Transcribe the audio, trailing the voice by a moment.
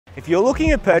If you're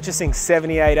looking at purchasing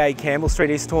 78A Campbell Street,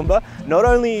 East Toowoomba, not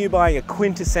only are you buying a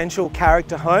quintessential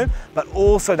character home, but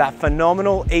also that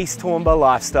phenomenal East Toowoomba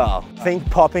lifestyle. Think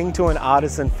popping to an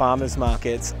artisan farmer's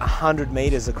market 100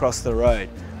 metres across the road,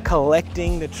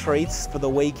 collecting the treats for the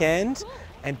weekend,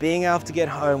 and being able to get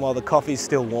home while the coffee's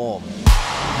still warm.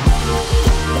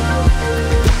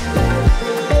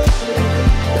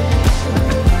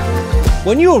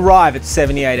 When you arrive at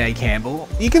 78A Campbell,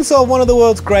 you can solve one of the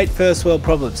world's great first world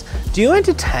problems. Do you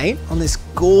entertain on this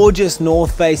gorgeous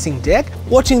north-facing deck,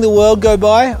 watching the world go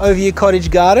by over your cottage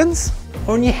gardens?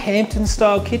 Or in your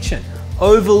Hampton-style kitchen,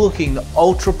 overlooking the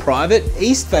ultra-private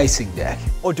east-facing deck?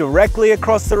 Or directly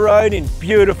across the road in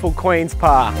beautiful Queen's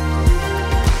Park?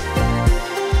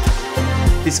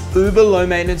 This uber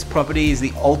low-maintenance property is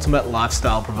the ultimate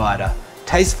lifestyle provider.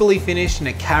 Tastefully finished in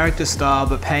a character style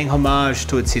but paying homage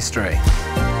to its history.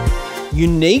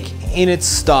 Unique in its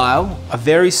style, a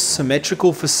very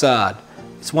symmetrical facade.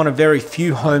 It's one of very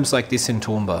few homes like this in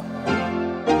Toowoomba.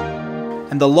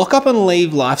 And the lock up and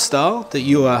leave lifestyle that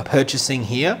you are purchasing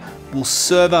here will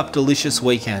serve up delicious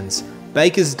weekends.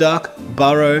 Baker's Duck,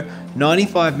 Burrow,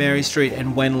 95 Mary Street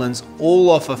and Wendlands all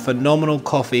offer phenomenal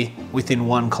coffee within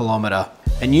 1 kilometre.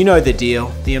 And you know the deal,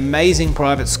 the amazing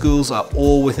private schools are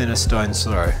all within a stone's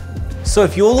throw. So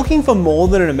if you're looking for more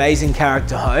than an amazing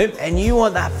character home and you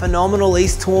want that phenomenal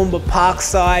East Toowoomba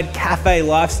Parkside cafe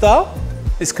lifestyle,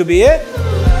 this could be it.